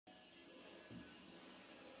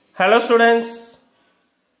Hello students,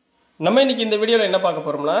 நம்ம இன்னைக்கு இந்த வீடியோல என்ன பார்க்க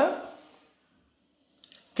போறோம்னா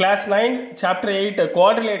class 9 chapter 8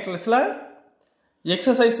 quadrilateralsல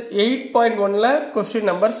exercise 8.1ல question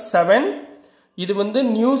number 7 இது வந்து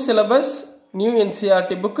new syllabus new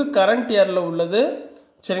NCERT book current yearல உள்ளது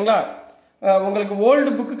சரிங்களா உங்களுக்கு old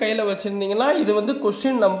book கையில வச்சிருந்தீங்கன்னா இது வந்து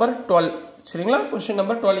question number 12 சரிங்களா question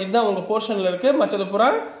number 12 இதுதான் உங்க portionல இருக்கு மத்தது பூரா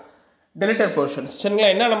deleted portions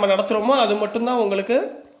சரிங்களா என்ன நம்ம நடத்துறோமோ அது மட்டும் தான் உங்களுக்கு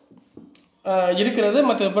இருக்கிறது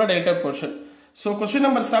மற்றது பூரா deleted portion so question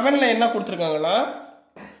number 7ல என்ன கொடுத்திருக்காங்கன்னா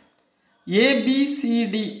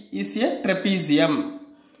ABCD is a trapezium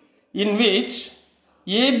in which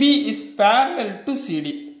AB is parallel to CD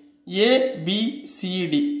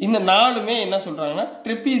ABCD இந்த நாலுமே என்ன சொல்றாங்கன்னா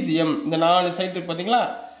trapezium இந்த நாலு சைடு இருக்கு பாத்தீங்களா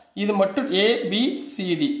இது மட்டும்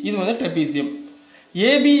ABCD இது வந்து trapezium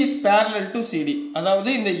AB is parallel to CD அதாவது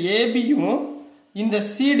இந்த AB யும் இந்த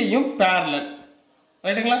CD யும் parallel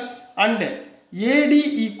ரைட்டுங்களா and AD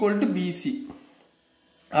equal to BC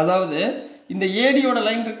அதாவது இந்த AD ஓட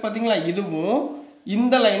லைன் இருக்கு பாத்தீங்களா இதுவும்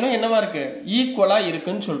இந்த லைனும் என்னவா இருக்கு ஈக்குவலா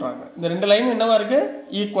இருக்குன்னு சொல்றாங்க இந்த ரெண்டு லைனும் என்னவா இருக்கு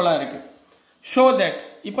ஈக்குவலா இருக்கு show that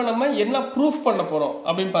இப்போ நம்ம என்ன ப்ரூஃப் பண்ண போறோம்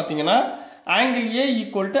அப்படினு பாத்தீங்கன்னா angle A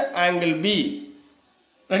equal to angle B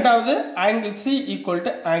இரண்டாவது angle C equal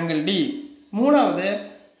to angle D மூணாவது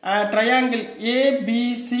triangle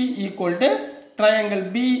ABC equal to triangle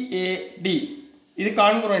BAD இது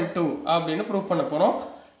congruent to அப்படினு ப்ரூஃப் பண்ண போறோம்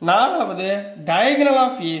நாலாவது diagonal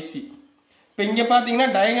of AC இப்போ இங்க பாத்தீங்கன்னா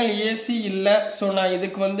diagonal AC இல்ல சோ நான்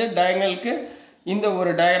இதுக்கு வந்து diagonalக்கு இந்த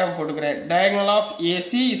ஒரு diagram போட்டுக்கறேன் diagonal of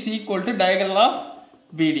AC is equal to diagonal of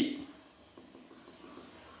BD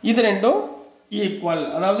இது ரெண்டும் ஈக்குவல்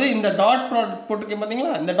அதாவது இந்த டாட் ப்ராடக்ட் போட்டுக்கேன்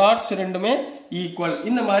பாத்தீங்களா இந்த டாட்ஸ் ரெண்டுமே ஈக்குவல்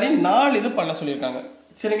இந்த மாதிரி நாலு இது பண்ண சொல்லிருக்காங்க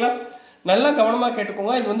சரிங்களா நல்லா கவனமா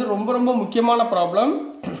கேட்டுக்கோங்க இது வந்து ரொம்ப ரொம்ப முக்கியமான ப்ராப்ளம்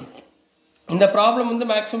இந்த ப்ராப்ளம் வந்து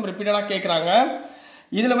மேக்ஸிமம் ரிப்பீட்டடா கேக்குறாங்க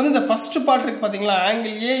இதுல வந்து இந்த ஃபர்ஸ்ட் பார்ட் இருக்கு பாத்தீங்களா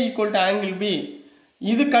angle A equal to angle B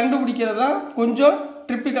இது கண்டுபிடிக்கிறதா கொஞ்சம்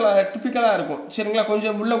டிபிக்கலா இருக்கும் சரிங்களா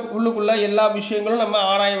கொஞ்சம் உள்ளுக்குள்ள எல்லா விஷயங்களும் நம்ம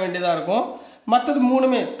ஆராய வேண்டியதா இருக்கும் மற்றது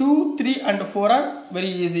மூணுமே 2 3 and 4 are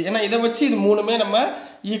very easy ஏன்னா இத வச்சு இது மூணுமே நம்ம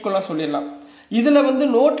ஈக்குவலா சொல்லிடலாம் இதுல வந்து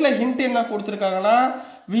நோட்ல ஹிண்ட் என்ன கொடுத்திருக்காங்கன்னா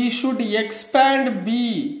we should expand B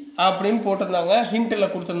அப்படினு போட்டுருந்தாங்க ஹிண்ட்ல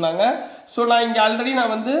கொடுத்திருந்தாங்க சோ நான் இங்க ஆல்ரெடி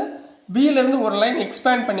நான் வந்து B ல இருந்து ஒரு லைன்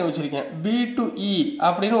எக்ஸ்பேண்ட் பண்ணி வச்சிருக்கேன் B to E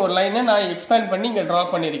அப்படினு ஒரு லைனை நான் எக்ஸ்பேண்ட் பண்ணி இங்க டிரா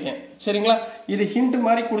பண்ணிருக்கேன் சரிங்களா இது ஹிண்ட்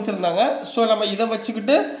மாதிரி கொடுத்திருந்தாங்க சோ நம்ம இத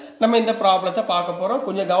வச்சுக்கிட்டு நம்ம இந்த ப்ராப்ளத்தை பார்க்க போறோம்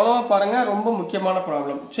கொஞ்சம் கவனமா பாருங்க ரொம்ப முக்கியமான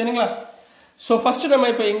ப்ராப்ளம் சரிங்களா சோ ஃபர்ஸ்ட் நம்ம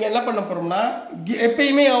இப்போ இங்க என்ன பண்ண போறோம்னா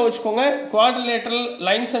எப்பவுமே வெச்சுக்கோங்க quadrilateral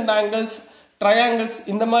lines and angles triangles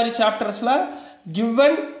இந்த மாதிரி சாப்டர்ஸ்ல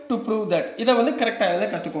given to prove that இத வந்து கரெக்ட்டா எழுத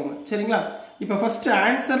கத்துக்கோங்க சரிங்களா இப்போ ஃபர்ஸ்ட்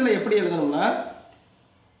ஆன்சர்ல எப்படி எழுதணும்னா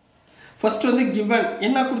ஃபர்ஸ்ட் வந்து given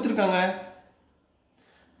என்ன கொடுத்திருக்காங்க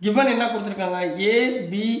given என்ன கொடுத்திருக்காங்க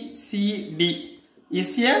ABCD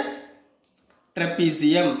is a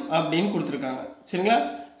trapezium அப்படினு கொடுத்திருக்காங்க சரிங்களா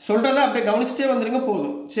சொல்றத அப்படியே கவனிச்சிட்டே வந்துருங்க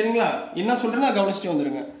போதும் சரிங்களா என்ன சொல்றேன்னா கவனிச்சிட்டே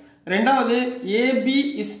வந்துருங்க இரண்டாவது AB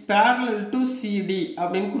is parallel to CD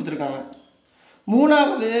அப்படினு கொடுத்திருக்காங்க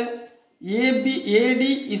மூணாவது AD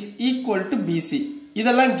is equal to BC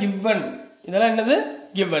இதெல்லாம் given இதெல்லாம் என்னது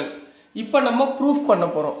given இப்போ நம்ம ப்ரூஃப் பண்ண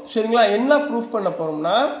போறோம் சரிங்களா என்ன ப்ரூஃப் பண்ண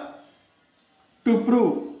போறோம்னா to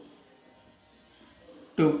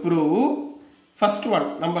prove first one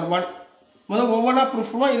number 1 முதல்ல ஒவ்வொண்ணா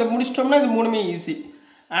ப்ரூஃப் பண்ணுவோம் இத முடிச்சிட்டோம்னா இது மூணுமே easy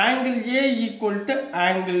angle A equal to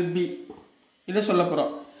angle B இத சொல்ல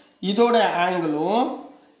போறோம் இதோட ஆங்கிளும்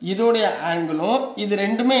இது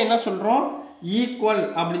ரெண்டுமே என்ன சொல்றோம் ஈக்குவல்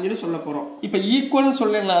அப்படினு சொல்ல போறோம் இப்போ ஈக்குவல்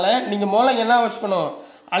சொல்றதுனால நீங்க முதல்ல என்ன வெச்சுக்கணும்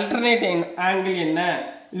alternate angle என்ன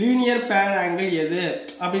லீனியர் பேர் ஆங்கிள் எது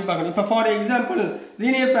அப்படினு பார்க்கணும் இப்போ ஃபார் எக்ஸாம்பிள்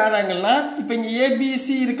லீனியர் பேர் ஆங்கிள்னா இப்போ இங்க ABC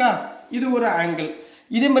இருக்கா இது ஒரு ஆங்கிள்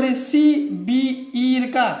இதே மாதிரி CBE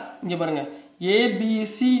இருக்கா இங்க பாருங்க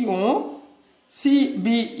ABC யும்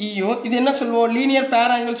CBE யும் இது என்ன சொல்லுவோம் லீனியர்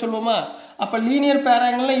பேர் ஆங்கிள் சொல்லுவோமா அப்ப லீனியர் பேர்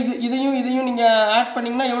ஆங்கிள்ல இதையும் நீங்க ஆட்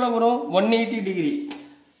பண்ணீங்கன்னா எவ்வளவு வரும் 180 டிகிரி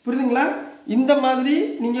புரியுதுங்களா இந்த மாதிரி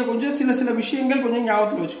நீங்க கொஞ்சம் சில விஷயங்கள் கொஞ்சம்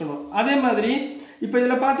ஞாபகத்துல வச்சுக்கணும் அதே மாதிரி இப்போ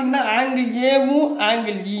இதுல பாத்தீங்கன்னா angle A வும்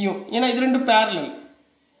angle E யும் ஏனா இது ரெண்டு parallel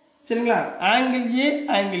சரிங்களா angle A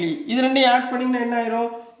angle E இது ரெண்டையும் ஆட் பண்ணீங்கன்னா என்ன ஆயிரும்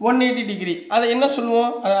 180 டிகிரி அத என்ன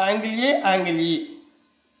சொல்லுவோம் அது angle A angle E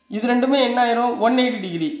இது ரெண்டுமே என்ன ஆயிரும் 180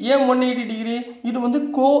 டிகிரி ஏன் 180 டிகிரி இது வந்து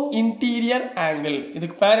co-interior angle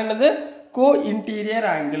இதுக்கு பேர் என்னது co-interior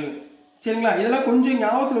angle சரிங்களா இதெல்லாம் கொஞ்சம்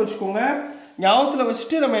ஞாபகத்துல வச்சுக்கோங்க ஞாபகத்துல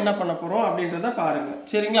வச்சிட்டு நம்ம என்ன பண்ண போறோம் அப்படின்றத பாருங்க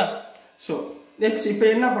சரிங்களா சோ நெக்ஸ்ட் இப்போ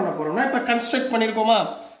என்ன பண்ண போறோம்னா இப்போ construct பண்ணிருக்கோமா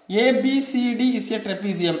ABCD is a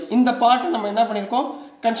trapezium இந்த பார்ட் நம்ம என்ன பண்ணிருக்கோம்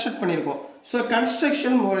கன்ஸ்ட்ரக்ட் பண்ணியிருக்கோம். ஸோ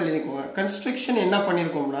கன்ஸ்ட்ரக்ஷன் முதல்ல எழுதிக்கோங்க. கன்ஸ்ட்ரக்ஷன் என்ன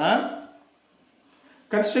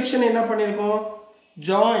பண்ணியிருக்கோம்,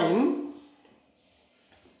 ஜாயின்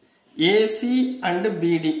ஏசி அண்ட்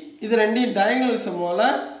பிடி இது ரெண்டையும் டயகனல்ஸ் போல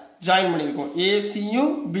ஜாயின் பண்ணியிருக்கோம்.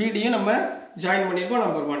 ஏசியும் பிடியும் நம்ம ஜாயின் பண்ணியிருக்கோம்.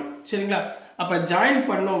 நம்பர் 1 சரிங்களா. அப்ப ஜாயின்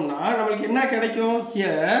பண்ணோம்னா நம்மளுக்கு என்ன கிடைக்கும்,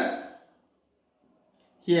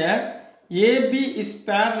 here AB is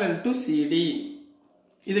parallel to CD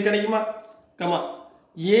இது கிடைக்குமா, comma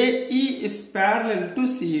AE is parallel to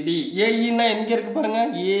CD. AE னா எங்க இருக்கு பாருங்க,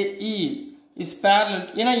 AE is parallel,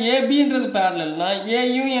 ஏன்னா ABன்றது parallel னா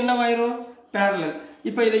AU என்னவாயிரும் parallel.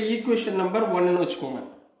 இப்போ இதை ஈக்குவேஷன் நம்பர் 1 ன்னு வச்சுக்கோங்க.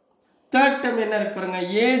 தேர்ட் டேர்ம் என்ன இருக்கு பாருங்க,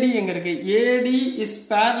 AD எங்க இருக்கு, AD is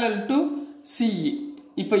parallel to CE.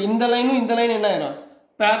 இப்போ இந்த லைனும் இந்த லைன் என்ன ஆயிரும்,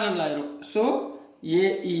 parallel ஆயிரும். So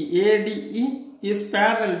ADE is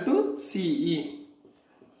parallel to CE.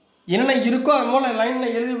 என்ன இருக்கோ அது மூலம் லைன்ல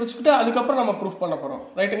எழுதி வச்சுக்கிட்டு அதுக்கப்புறம் நம்ம ப்ரூஃப் பண்ண போறோம்.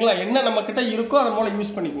 ரைட்டுங்களா, என்ன நம்ம கிட்ட இருக்கோ அது மூலம்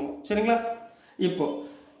யூஸ் பண்ணிக்குவோம். சரிங்களா. இப்போ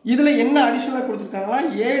இதுல என்ன அடிஷனலா கொடுத்திருக்காங்களா,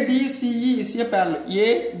 ADCE is a parallel.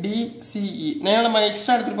 ADCE நம்ம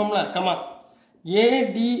extra எடுத்துக்கோம்ல, comma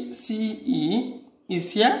ADCE is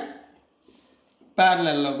a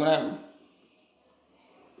parallelogram.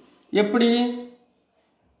 எப்படி,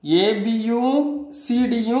 ABயும்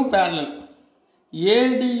CDயும் parallel,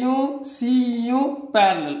 ADயும் CEயும்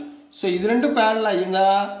parallel. so இது ரெண்டும் parallel இருந்தா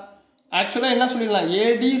ஆக்சுவலா என்ன சொல்லிடலாம்,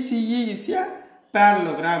 ADCE is a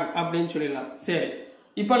parallelogram அப்படின்னு சொல்லிடலாம். சரி,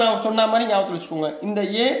 இப்போ நான் சொன்ன மாதிரி ஞாபகத்தில் வச்சுக்கோங்க, இந்த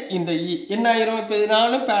A இந்த E என்ன ஆயிரும், இப்போ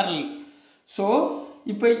இதனாலும் parallel. ஸோ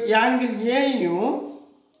இப்போ ஆங்கிள் ஏயும்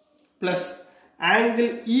பிளஸ் ஆங்கிள்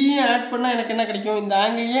E ஆட் பண்ணா எனக்கு என்ன கிடைக்கும், இந்த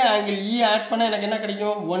angle A angle E add பண்ணா எனக்கு என்ன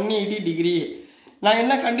கிடைக்கும், 180 டிகிரி. நான்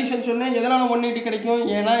என்ன கண்டிஷன் சொன்னேன், எதனால 180 கிடைக்கும்,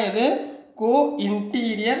 ஏன்னா இது கோ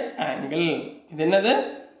இன்டீரியர் ஆங்கிள். இது என்னது,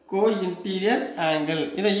 கோ இன்டீரியர் ஆங்கிள்.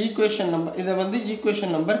 இதை ஈக்குவேஷன் நம்பர், இதை வந்து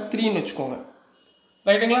ஈக்குவேஷன் நம்பர் 3 ன்னு வச்சுக்கோங்க.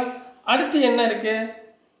 ரைட்டுங்களா. அடுத்து என்ன இருக்கு,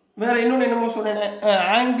 வேற இன்னொன்னு என்னமோ சொன்னேன்,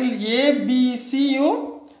 ஆங்கிள் ஏபிசியும்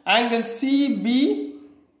ஆங்கிள்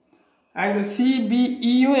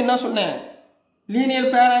சிபிஇயும் என்ன சொன்னேன்,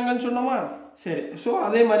 லீனியர் பேர் ஆங்கிள் சொன்னோமா. சரி, ஸோ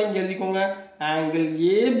அதே மாதிரி இங்க எழுதிக்கோங்க, ஆங்கிள்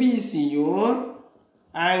ஏபிசியும்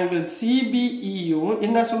ஆங்கிள் சிபிஇயும்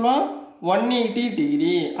என்ன சொல்லலாம், 180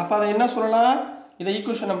 டிகிரி. அப்ப அதை என்ன சொல்லலாம், இதை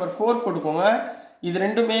ஈக்குவேஷன் நம்பர் 4 போட்டுக்கோங்க. இது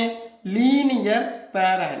ரெண்டுமே லீனியர்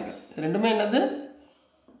பேர் ஆங்கிள். இது ரெண்டுமே என்னது,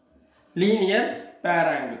 லீனியர் பேர்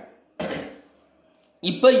ஆங்கிள்.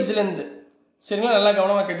 இப்போ இதுல இருந்து சரிங்களா, நல்லா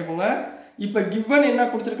கவனமா கேட்டுக்கோங்க. இப்போ கிவன் என்ன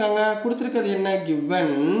கொடுத்திருக்காங்க, கொடுத்திருக்கிறது என்ன,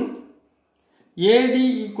 கிவன் AD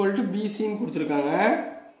ஈக்குவல் டு BCன்னு கொடுத்திருக்காங்க.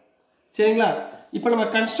 சரிங்களா. இப்போ நம்ம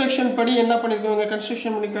கன்ஸ்ட்ரக்ஷன் படி என்ன பண்ணிருக்கோம்,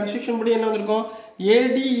 கன்ஸ்ட்ரக்ஷன் படி என்ன வந்திருக்கோம்,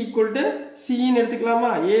 AD ஈக்குவல் டு Cன்னு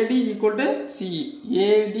எடுத்துக்கலாமா, AD equal to CE,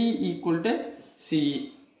 AD equal to CE.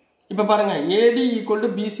 இப்போ பாருங்க, AD ஈக்குவல்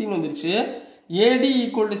டு BCன்னு வந்துருச்சு, AD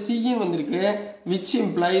equal to CE வந்திருக்கு, which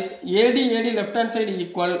implies AD left hand side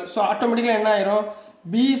equal, so automatically என்ன ஆயிரும்,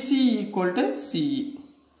 BC equal to CE,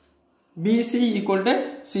 BC equal to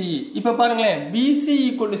CE. இப்ப பாருங்களேன், BC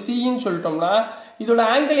equal to CE ன்னு சொல்லிட்டோம்னா இதோட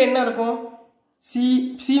ஆங்கிள் என்ன இருக்கும்,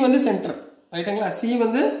 C வந்து சென்டர். ரைட்டுங்களா, C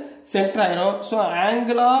வந்து சென்டர் ஆயிரும். So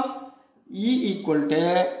angle of E equal to,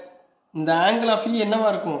 இந்த ஆங்கிள் ஆஃப் E என்னவா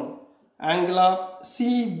இருக்கும், ஆங்கிள் ஆஃப்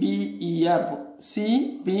CBE இருக்கும்,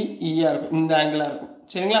 CBE இருக்கும், இந்த ஆங்கிளா இருக்கும்.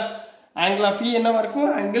 சரிங்களா, ஆங்கிள் ஆஃப் E என்னவா இருக்கும்,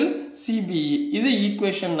 ஆங்கிள் CBE. இது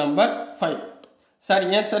ஈக்குவேஷன் நம்பர் 5. சார்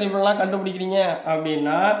ஏன் சார் இவ்வளவு கண்டுபிடிக்கிறீங்க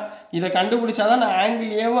அப்படின்னா, இதை கண்டுபிடிச்சாதான் நான்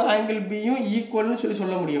ஆங்கிள் ஏவும் ஆங்கிள் பியும் ஈக்குவல்னு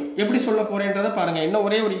சொல்ல முடியும். எப்படி சொல்ல போறேன்றதை பாருங்க, இன்னும்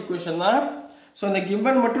ஒரே ஒரு ஈக்குவேஷன் தான். ஸோ இந்த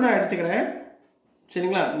கிவன் மட்டும் நான் எடுத்துக்கிறேன்.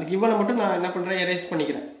 சரிங்களா, இந்த கிவனை மட்டும் நான் என்ன பண்றேன், எரேஸ்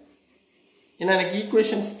பண்ணிக்கிறேன், ஏன்னா எனக்கு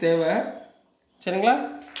ஈக்குவேஷன்ஸ் தேவை. சரிங்களா.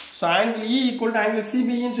 So angle E equal to angle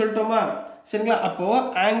CBEன்னு சொல்லிட்டோமா. சரிங்களா, அப்போ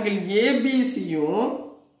angle ABCயும்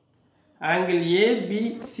angle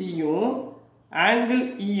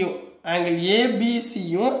Eயும் angle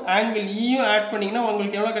ABCயும் angle Eயும் add பண்ணீங்கன்னா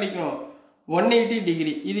உங்களுக்கு எவ்வளவு கிடைக்கும், 180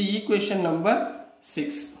 டிகிரி. இது ஈக்குவேஷன் நம்பர்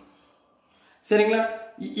 6. சரிங்களா.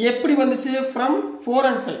 எப்படி வந்துச்சு, ஃப்ரம் 4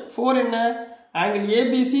 and 5. 4 என்ன, ஆங்கிள்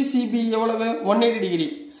ABC CBE எவ்வளவு, 180 டிகிரி.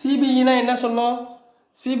 CBEனா என்ன சொன்னோம்,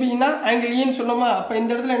 CBEனா ஆங்கிள் ஈன்னு சொன்னோமா. அப்ப இந்த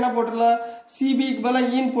இடத்துல என்ன போட்டுடலாம், CBக்கு பதிலா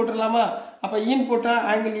ஈன்னு போட்டுடலாமா. அப்ப ஈன்னு போட்டா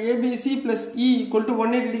angle ABC plus E equal to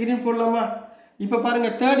 180 டிகிரின்னு போடலாமா. இப்ப பாருங்க,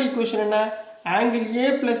 தேர்ட் ஈக்குவேஷன் என்ன, angle A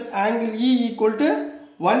plus angle E equal to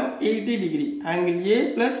 180 degree. Angle A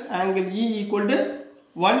plus angle E equal to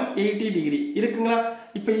 180 degree இருக்குங்களா.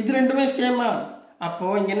 இப்ப இது ரெண்டுமே சேமா. அப்போ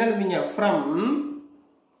இங்க என்ன எழுதுவீங்க, from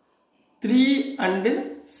 3 and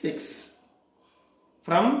 6,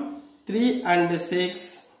 from 3 and 6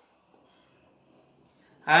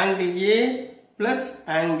 angle A plus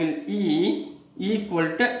angle E equal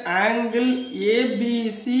to angle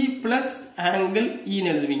ABC plus angle E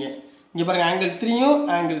ன்னு எழுதுவீங்க. இங்க பாருங்க angle 3யும்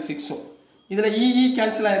angle 6ம். இதுல EE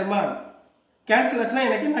cancel ஆயிருமா? cancel ஆச்சுனா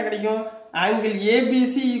எனக்கு என்ன கிடைக்கும்? angle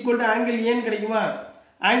ABC equal to angle A ன்னு கிடைக்குமா?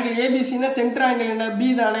 angle ABC னா center angle என்ன? B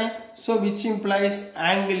தானே. So which implies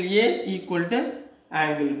angle A equal to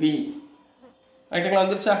angle B. ரைட்டுங்களா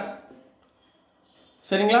வந்துருச்சா?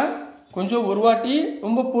 சரிங்களா? கொஞ்சம் ஒரு வாட்டி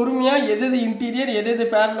ரொம்ப பொறுமையா எது இன்டீரியர் எது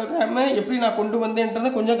parallelogram எப்படி நான் கொண்டு வந்தேன்றதை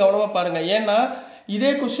கொஞ்சம் கவனமா பாருங்க. ஏன்னா இதே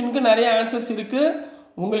क्वेश्चनக்கு நிறைய ஆன்சர்ஸ் இருக்கு.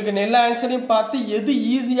 உங்களுக்கு எல்லா ஆன்சரையும் பார்த்து எது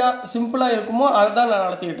ஈஸியா சிம்பிளா இருக்குமோ அதான் நான்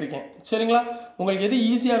நடத்திட்டு இருக்கேன். சரிங்களா? உங்களுக்கு எது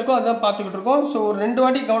ஈஸியா இருக்கோ அதான் பார்த்துக்கிட்டு இருக்கோம். சோ ஒரு ரெண்டு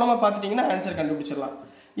வாட்டி கவனமா பார்த்துட்டீங்கன்னா ஆன்சர் கண்டுபிடிச்சிடலாம்.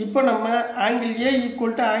 இப்போ நம்ம angle A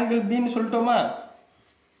equal to angle B ன்னு சொல்லிட்டோமா?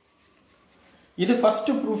 இது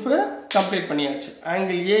ஃபர்ஸ்ட் ப்ரூஃப் கம்ப்ளீட் பண்ணியாச்சு.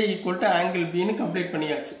 angle A equal to angle B ன்னு கம்ப்ளீட்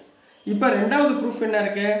பண்ணியாச்சு. இப்போ இரண்டாவது ப்ரூஃப் என்ன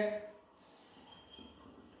இருக்கு?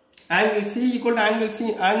 angle C equal to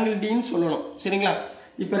angle D ன்னு சொல்லணும். சரிங்களா?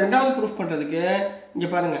 இப்போ இரண்டாவது ப்ரூஃப் பண்றதுக்கு இங்க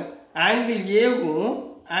பாருங்க angle A வும்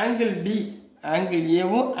angle D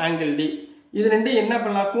angle D இது ரெண்டும் என்ன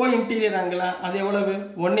பண்ணலாம்? கோ இன்டீரியர் ஆங்கிளா? அது எவ்வளவு?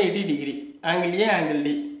 180 degree. angle A angle D.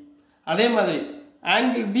 அதே மாதிரி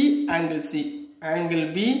angle B angle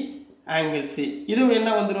C இது என்ன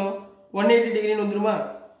வந்துரும்? 180 டிகிரி வந்துருமா?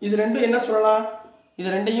 இது ரெண்டும் என்ன சொல்லலாம்? இது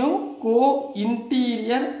ரெண்டையும் கோ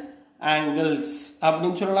இன்டீரியர் ஆங்கிள்ஸ்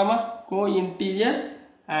அப்படின்னு சொல்லலாமா? கோ இன்டீரியர்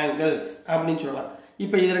ஆங்கிள்ஸ் அப்படின்னு சொல்லலாம்.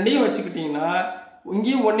 இப்போ இது ரெண்டையும் வச்சுக்கிட்டீங்கன்னா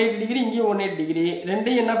இங்கேயும் 180 டிகிரி இங்கேயும் 180 டிகிரி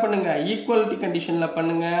ரெண்டையும் என்ன பண்ணுங்க? ஈக்குவாலிட்டி கண்டிஷன்ல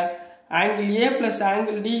பண்ணுங்க. angle A plus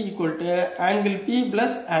angle D equal to angle P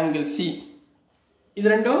plus angle C. இது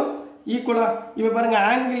ரெண்டும் ஈக்குவலா? இப்போ பாருங்க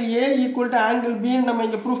angle A equal to angle B நம்ம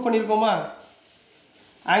இங்க proof பண்ணிருக்கோமா?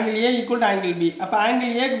 angle A equal to angle B. அப்ப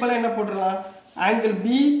angle A க்கு பதிலா என்ன போட்டுறலாம்? angle B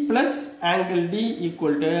plus angle D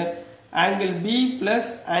equal to angle B plus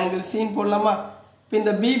angle C ன்னு போடலாமா? இப்போ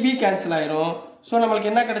இந்த B கேன்சல் ஆயிரும். சோ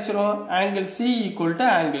நமக்கு என்ன கிடைச்சிரும்? angle C equal to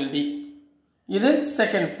angle D. இது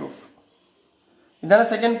செகண்ட் ப்ரூஃப். இதான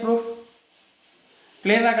செகண்ட் ப்ரூஃப்.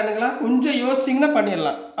 கிளியரா கண்ணுங்களா? கொஞ்சம் யோசிச்சீங்கன்னா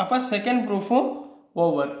பண்ணிடலாம். அப்ப செகண்ட் ப்ரூஃபும்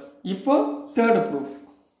ஓவர். இப்போ தேர்ட் ப்ரூஃப்.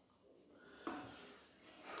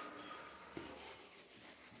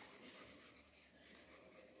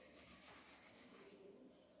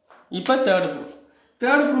 இப்போ தேர்ட் ப்ரூஃப்.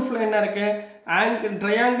 தேர்ட் ப்ரூஃப்ல என்ன இருக்கு? angle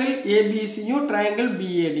triangle ABCயும் triangle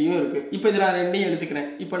BADயும் இருக்கு. இப்போ இத நான் ரெண்டையும் எடுத்துக்கிறேன்.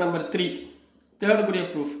 இப்போ number 3 third குரிய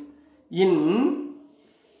proof. in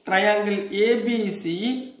triangle ABC,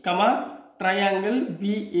 triangle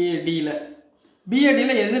BAD ல BAD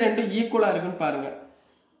ல எது ரெண்டும் ஈக்குவலா இருக்குன்னு பாருங்க.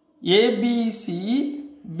 ABC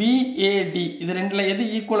BAD இது ரெண்டுல எது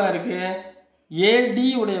ஈக்குவலா இருக்கு? AD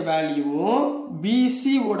உடைய வேல்யூவும் BC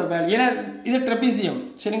உடைய வேல்யூ. ஏன்னா இது ட்ரெபீசியம்.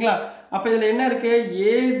 சரிங்களா? அப்ப இதுல என்ன இருக்கு?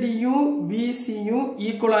 AD யும் BC யும்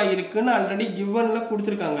ஈக்குவலா இருக்குன்னு ஆல்ரெடி கிவன்ல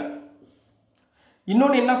கொடுத்திருக்காங்க.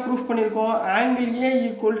 இன்னொன்னு என்ன ப்ரூஃப் பண்ணிருக்கோம்? angle A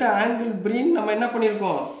equal to angle B நம்ம என்ன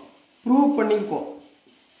பண்ணிருக்கோம்? ப்ரூவ் பண்ணிருக்கோம்.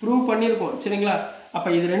 சரிங்களா? அப்ப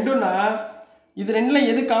இது ரெண்டும்னா இது ரெண்டுல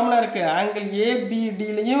எது காமனா இருக்கு? angle ABD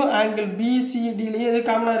லயும் angle BCD லயும் எது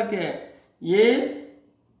காமனா இருக்கு?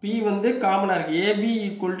 AB வந்து காமனா இருக்கு. AB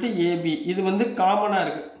equal to AB இது வந்து காமனா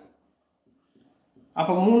இருக்கு. அப்ப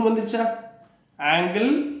 3 வந்துருச்சா? angle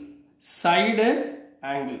side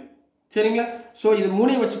angle. சரிங்களா? சோ இது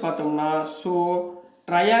மூணையும் வச்சு பார்த்தோம்னா so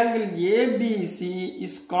triangle ABC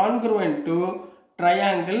is congruent to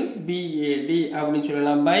triangle BAD அப்படின்னு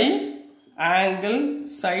சொல்லலாம் by angle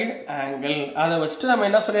side angle. அத வச்சிட்டு நம்ம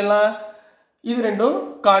என்ன சொல்லலாம்? இது ரெண்டும்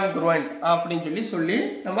congruent அப்படின்னு சொல்லி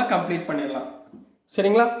நம்ம கம்ப்ளீட் பண்ணிடலாம்.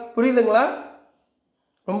 சரிங்களா? புரியுதுங்களா?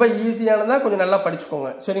 ரொம்ப ஈஸியானதா கொஞ்சம் நல்லா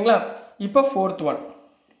படிச்சுக்கோங்க. சரிங்களா? இப்போ ஃபோர்த்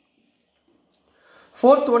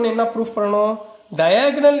ஒன் என்ன ப்ரூஃப் பண்ணணும்?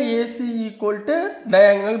 diagonal AC equal to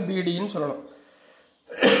diagonal BD ன்னு சொல்லணும்.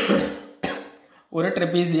 ஒரு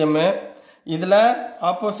ட்ரெபீசியம் இதுல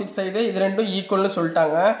ஆப்போசிட் சைடு இது ரெண்டும் ஈக்குவல்னு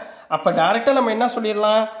சொல்லிட்டாங்க. அப்ப டைரக்டா நம்ம என்ன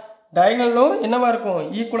சொல்லிடலாம்? டயகனலும் என்னவா இருக்கும்?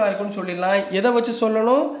 ஈக்குவலா இருக்கும்னு சொல்லிடலாம். எதை வச்சு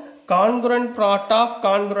சொல்லணும்? congruent part of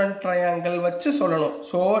congruent triangle வச்சு சொல்லணும்.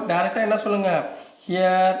 சோ டைரக்டா என்ன சொல்லுங்க?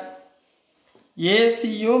 here AC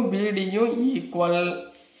யும் BD யும் ஈக்குவல்.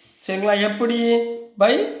 சரிங்களா? எப்படி?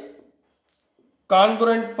 by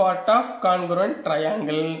congruent part of congruent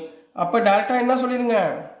triangle. அப்ப டைரக்டா என்ன சொல்லிருங்க?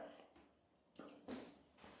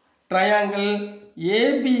 triangle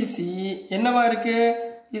ABC என்னவா இருக்கு?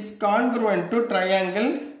 is congruent to triangle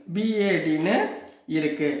BAD ன்னு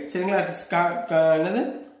இருக்கு. சரிங்களா? என்னது?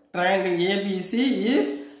 triangle ABC is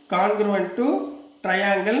congruent to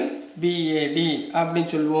triangle BAD அப்படி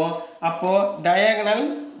சொல்லுவோம். அப்போ diagonal,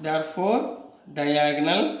 therefore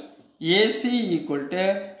diagonal AC equal to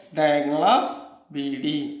diagonal of BD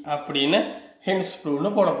அப்படின்னு ஹென்ஸ்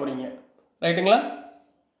ப்ரூவ்னு போட போறீங்க. ரைட்டுங்களா?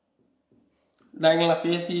 diagonal of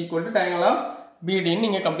AC equal to diagonal of BD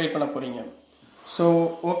நீங்க கம்ப்ளீட் பண்ண போறீங்க. ஸோ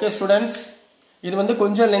ஓகே ஸ்டூடெண்ட்ஸ், இது வந்து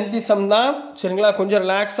கொஞ்சம் லென்த்தி சம் தான். சரிங்களா? கொஞ்சம்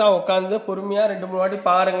ரிலாக்ஸாக உட்காந்து பொறுமையாக 2-3 வாட்டி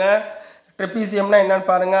பாருங்கள். ட்ரெபீசியம்னா என்னன்னு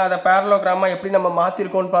பாருங்கள், அதை பேரலோகிராமா எப்படி நம்ம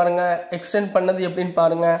மாற்றிருக்கோன்னு பாருங்கள், எக்ஸ்டெண்ட் பண்ணது எப்படின்னு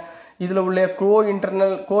பாருங்கள், இதில் உள்ள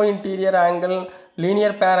கோ இன்டீரியர் ஆங்கிள்,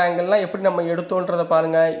 லீனியர் பேர் ஆங்கிள்லாம் எப்படி நம்ம எடுத்தோன்றதை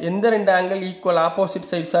பாருங்கள், எந்த 2 angle equal, opposite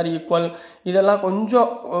sides are equal, இதெல்லாம் கொஞ்சம்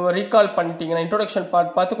ரீகால் பண்ணிட்டீங்கன்னா, இன்ட்ரோடக்ஷன்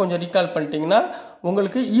பார்ட் பார்த்து கொஞ்சம் ரீகால் பண்ணிட்டீங்கன்னா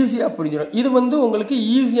உங்களுக்கு ஈஸியாக புரிஞ்சிடும். இது வந்து உங்களுக்கு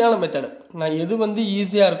ஈஸியான மெத்தடு. நான் எது வந்து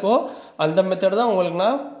ஈஸியாக இருக்கோ அந்த மெத்தடு தான் உங்களுக்கு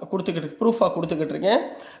நான் ப்ரூஃபாக கொடுத்துக்கிட்டு இருக்கேன்.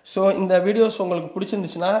 ஸோ இந்த வீடியோஸ் உங்களுக்கு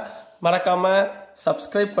பிடிச்சிருந்துச்சுன்னா மறக்காமல்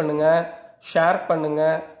சப்ஸ்கிரைப் பண்ணுங்கள், ஷேர்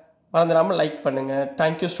பண்ணுங்கள், மறந்துடாமல் லைக் பண்ணுங்கள்.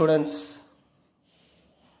 Thank you students.